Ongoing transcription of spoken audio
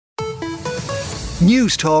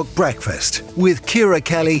Newstalk Breakfast with Ciara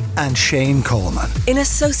Kelly and Shane Coleman. In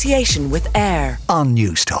association with AIR On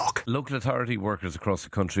Newstalk. Local authority workers across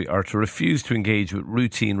the country are to refuse to engage with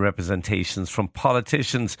routine representations from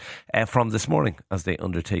politicians from this morning as they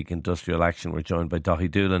undertake industrial action. We're joined by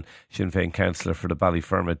Daithí Doolin, Sinn Féin Councillor for the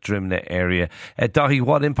Ballyfermot, Drimnagh Area. Daithí,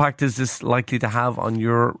 what impact is this likely to have on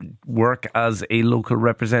your work as a local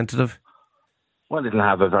representative? Well, it'll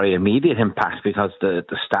have a very immediate impact because the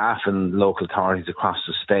staff and local authorities across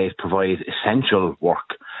the state provide essential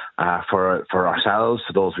work for ourselves,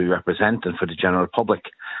 for those we represent and for the general public.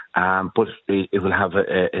 But it will have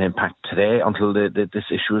an impact today until this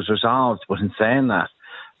issue is resolved. But in saying that,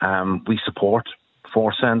 we support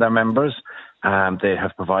Forza and their members. They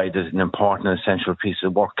have provided an important and essential piece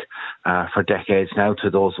of work for decades now to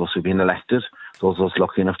those of us who've been elected, those of us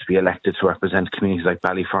lucky enough to be elected to represent communities like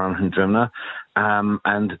Ballyfermot and Drimnagh.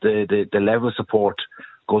 And the level of support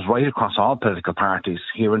goes right across all political parties.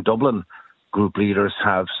 Here in Dublin, group leaders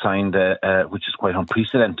have signed, which is quite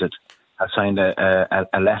unprecedented, have signed a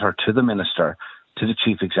letter to the Minister, to the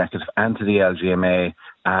Chief Executive and to the LGMA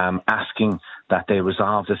asking that they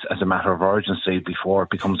resolve this as a matter of urgency before it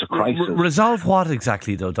becomes a crisis. Resolve what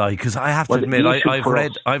exactly though, Di? Because I have to admit,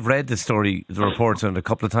 I've read the story, the reports on it a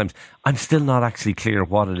couple of times. I'm still not actually clear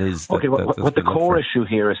what it is. What the core issue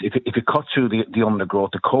here is, if you cut through the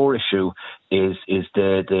undergrowth, the core issue is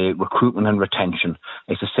the recruitment and retention.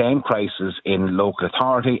 It's the same crisis in local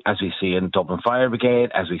authority as we see in Dublin Fire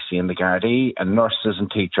Brigade, as we see in the Gardaí and nurses and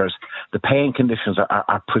teachers. The paying conditions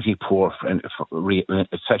are pretty poor,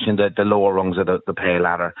 especially in the lower rungs of the pay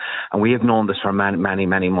ladder. And we have known this for many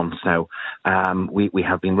months now. We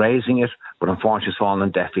have been raising it, but unfortunately it's fallen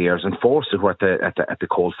on deaf ears. And Forza, who are at the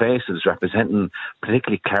cold faces, representing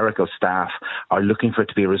particularly clerical staff, are looking for it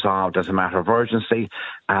to be resolved as a matter of urgency.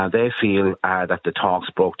 They feel that the talks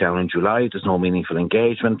broke down in July. There's no meaningful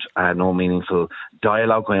engagement, no meaningful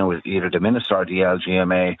dialogue going on with either the Minister or the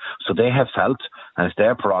LGMA. So they have felt, and it's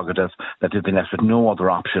their prerogative, that they've been left with no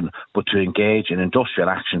other option but to engage in industrial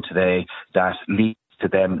action today that leads to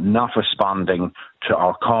them not responding to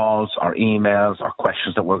our calls, our emails, our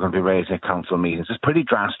questions that we're going to be raising at council meetings. It's pretty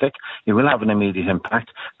drastic. It will have an immediate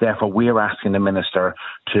impact. Therefore, we're asking the Minister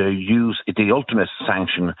to use the ultimate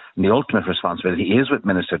sanction and the ultimate responsibility is with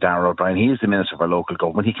Minister Darragh O'Brien. He is the Minister for Local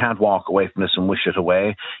Government. He can't walk away from this and wish it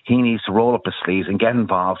away. He needs to roll up his sleeves and get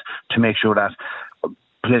involved to make sure that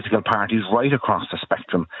political parties right across the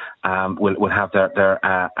spectrum will have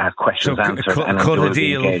their questions answered.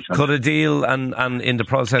 Could a deal and in the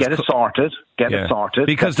process get it sorted.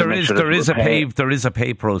 Because there is a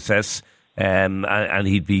pay process, and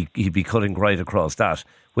he'd be cutting right across that,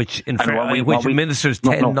 which ministers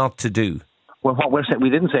tend not to do. Well, what we're saying,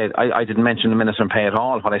 we didn't say it. I didn't mention the Minister and pay at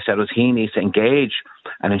all. What I said was he needs to engage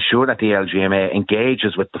and ensure that the LGMA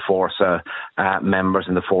engages with the Forza members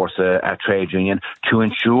and the Forza trade union to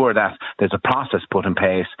ensure that there's a process put in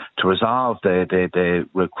place to resolve the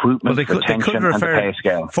recruitment, retention and the pay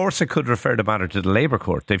scale. Forza could refer the matter to the Labour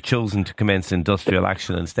Court. They've chosen to commence industrial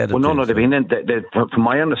action instead of... They've been from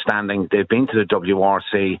my understanding, they've been to the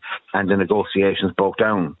WRC and the negotiations broke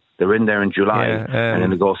down. They were in there in July and the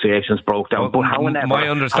negotiations broke down. But my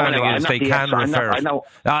understanding is they can refer.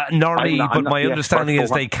 But my understanding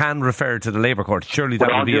is they can refer to the Labour Court. Surely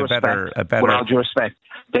that would be a better. With all due respect,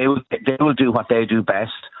 they will do what they do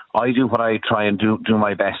best. I do what I try and do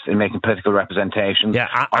my best in making political representation. Yeah,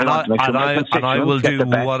 I will do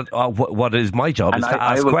what is my job, is to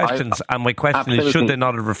ask questions. And my question is, should they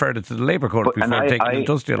not have referred it to the Labour Court before taking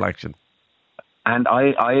industrial action? And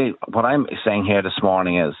what I'm saying here this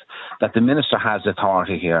morning is that the Minister has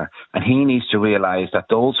authority here, and he needs to realise that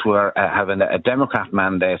those who are having a Democrat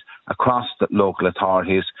mandate across the local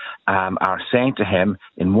authorities are saying to him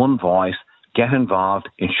in one voice, get involved,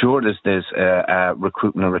 ensure there's a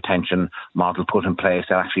recruitment and retention model put in place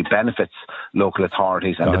that actually benefits local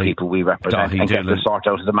authorities and the people we represent, and get this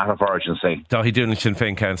sorted out as a matter of urgency. Daithí Doolin, Sinn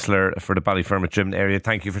Féin Councillor for the Ballyfermot, Drimnagh Area.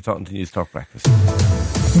 Thank you for talking to Newstalk Breakfast.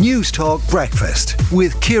 Newstalk Breakfast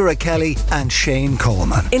with Ciara Kelly and Shane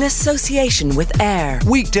Coleman. In association with AIR.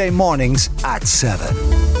 Weekday mornings at 7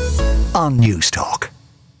 on Newstalk.